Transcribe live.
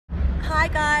Hi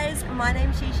guys, my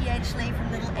name's Gigi Edgley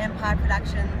from Little Empire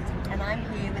Productions, and I'm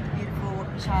here with the beautiful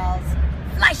Charles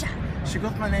Fleischer. She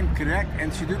got my name correct,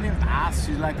 and she didn't even ask.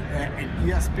 She's like an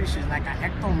ESP, she's like a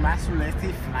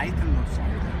ectomasulati flighten or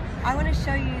something. I want to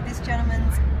show you this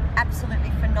gentleman's absolutely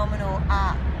phenomenal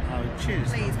art. Oh,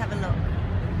 cheers. Please have a look.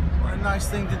 What a nice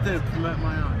thing to do, promote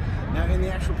my art. Now in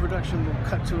the actual production we'll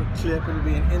cut to a clip, it'll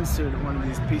be an insert of one of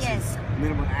these pieces. Yes.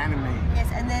 Minimal anime. Yes,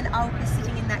 and then I'll be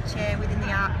sitting in that chair within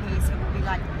the art piece. It will be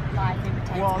like life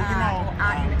imitates art, or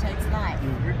art imitates life.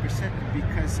 You're represented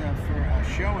because for a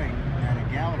showing at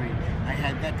a gallery, I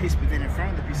had that piece, but then in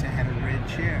front of the piece I had a red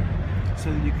chair.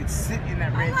 So that you could sit in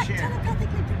that red chair.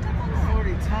 Telepathically picked up on that. I've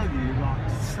already told you, you are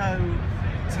so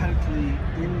totally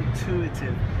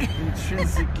intuitive,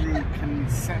 intrinsically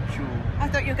conceptual. I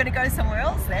thought you were going to go somewhere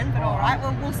else then, but alright,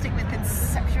 well we'll stick with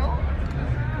conceptual.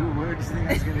 Ooh, where do you think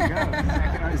I was going to go? I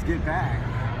can always get back.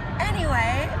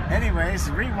 Anyways,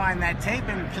 rewind that tape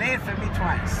and play it for me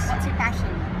twice. What's your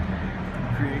passion?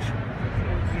 Creation.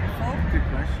 Beautiful. Good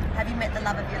question. Have you met the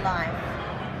love of your life?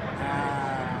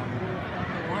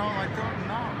 Well, I don't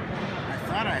know. I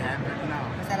thought I had, but no.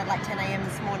 Was that at like 10 a.m.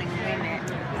 this morning when we met?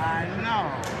 No.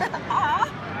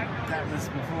 That was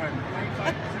before I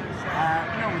met.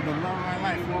 No, with the love of my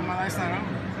life. Well, my life's not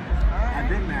over. I've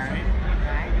been married.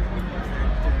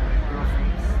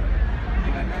 Girlfriends.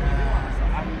 But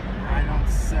I don't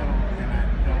settle and I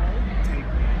don't take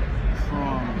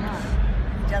crumbs.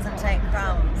 He doesn't take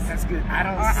crumbs. That's good. I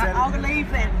don't settle. I'll leave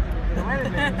then. Wait a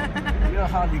minute. You're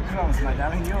hardly crumbs, my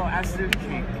darling. You're absolute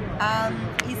king.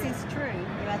 Is this true?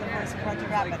 You are the voice of Roger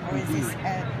Rabbit, or is this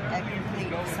a complete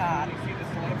facade?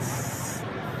 It's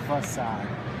facade.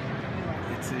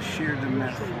 It's a sheer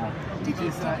dimensional. Did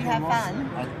you have fun?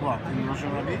 What? In Roger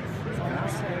Rabbit?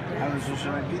 I was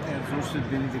Roger Rabbit, et also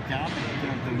binnen de kamer,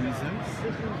 de Louise's.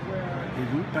 Et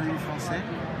vous, parlez français?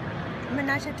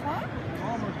 Ménage à trois?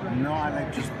 No, I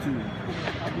like just two.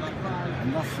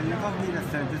 Enough, you don't need a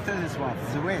third. The third is what?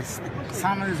 The West.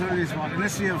 Salmon is always what?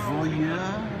 Unless you're a voyeur.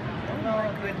 Oh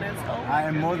my goodness. Oh. I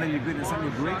am more than your goodness, I'm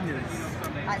your greatness.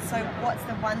 So what's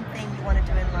the one thing you want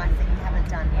to do in life that you haven't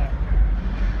done yet?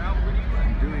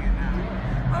 I'm doing it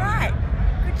now. Alright,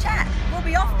 good chat. We'll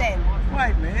be off then.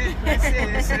 Wait, man. That's it.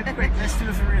 It's quick. Let's do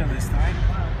it for real this time.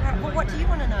 Right, well, what do you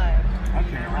want to know?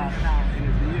 Okay, now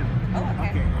interview you. Oh,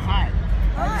 okay. Hi.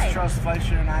 Hi. This is Charles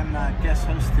Fleischer, and I'm guest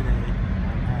host today on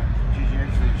Gigi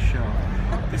Edgley's show.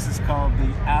 This is called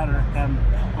The Outer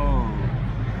Empo.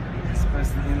 It's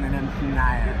supposed to be in an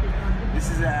empire. This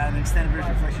is an extended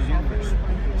version of Fleischer's universe.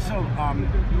 So,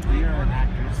 you're an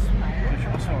actress, but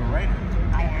you're also a writer.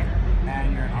 I am.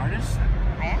 And you're an artist?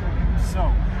 I am.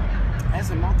 So, as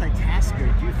a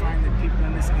multitasker, do you find that people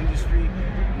in this industry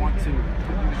want to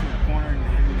put you into a corner and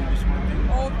have you do just one thing?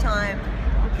 All the time.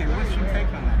 Okay, what's your take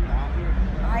on that, Doll?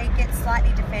 I get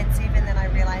slightly defensive, and then I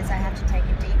realize I have to take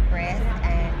a deep breath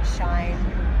and shine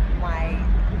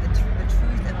the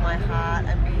truth of my heart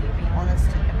and be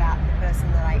honest about the person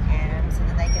that I am, so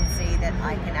that they can see that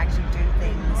I can actually do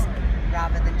things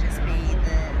rather than just be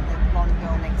the blonde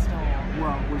girl next door.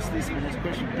 Well, what's this?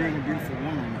 Especially being a beautiful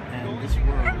woman and this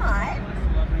world. Am I?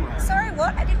 What? Sorry,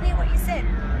 what? I didn't hear what you said.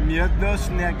 Miedos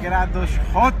negrados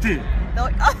hoti. No,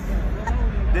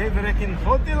 They reckon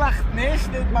hoti lacht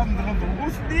neste bandron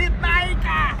usti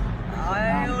maika.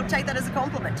 I'll take that as a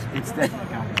compliment. It's definitely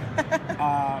a compliment.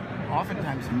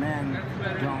 Oftentimes men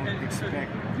don't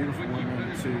expect beautiful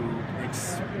women to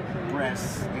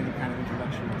express any kind of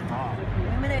intellectual thought.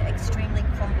 Women are extremely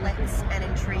complex and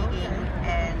intriguing,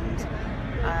 and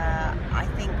I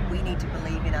think we need to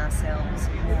believe in ourselves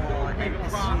more and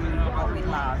pursue what we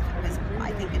love, because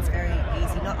I think it's very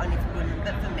easy, not only for women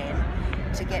but for men,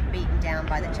 to get beaten down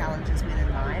by the challenges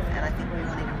within life, and I think we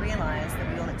all need to realise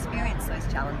that we all experience those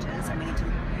challenges, and we need to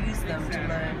use them to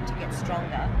learn to get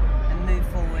stronger and move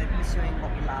forward pursuing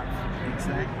what we love.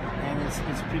 Exactly, and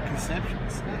it's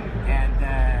preconceptions, and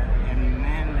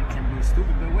men can be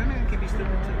stupid, but women can be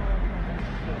stupid too.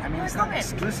 I mean, it's not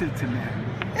exclusive to men.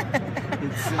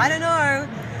 I don't know.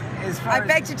 I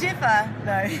beg to differ.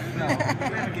 No. No,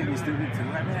 women can be stupid too.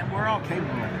 I mean, we're all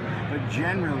capable of it, but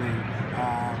generally,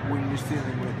 when you're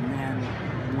dealing with men,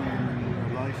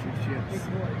 women, relationships,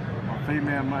 or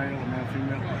female, male, or male,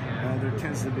 female, there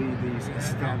tends to be these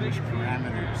established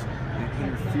parameters that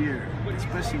interfere,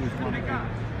 especially with one of your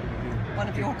One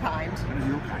of your kind. One of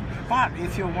your kind. But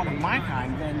if you're one of my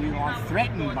kind, then you are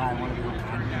threatened by one of your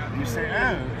kind. You say,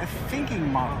 oh, a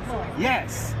thinking model.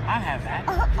 Yes, I'll have that.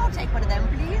 I'll take one of them,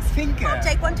 please. Thinker. I'll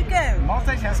take one to go.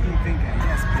 Multitasking thinker.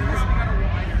 Yes, please.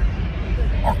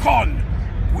 Or con.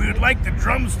 We would like the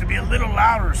drums to be a little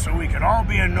louder so we can all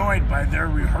be annoyed by their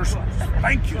rehearsals.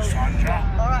 Thank you,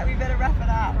 Sandra. All right, we better wrap it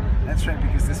up. That's right,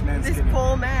 because this man's This getting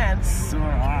poor man. sore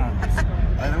arms.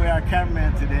 By the way, our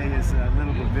cameraman today is a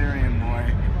little Bavarian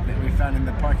boy that we found in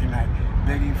the parking lot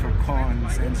begging for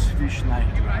coins and Svischneid.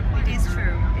 It is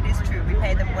true. It is true. We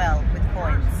pay them well with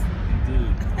coins.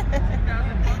 Indeed.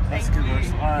 That's good.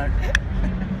 All right.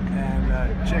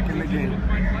 And checking the gate.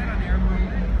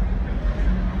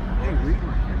 Hey, read.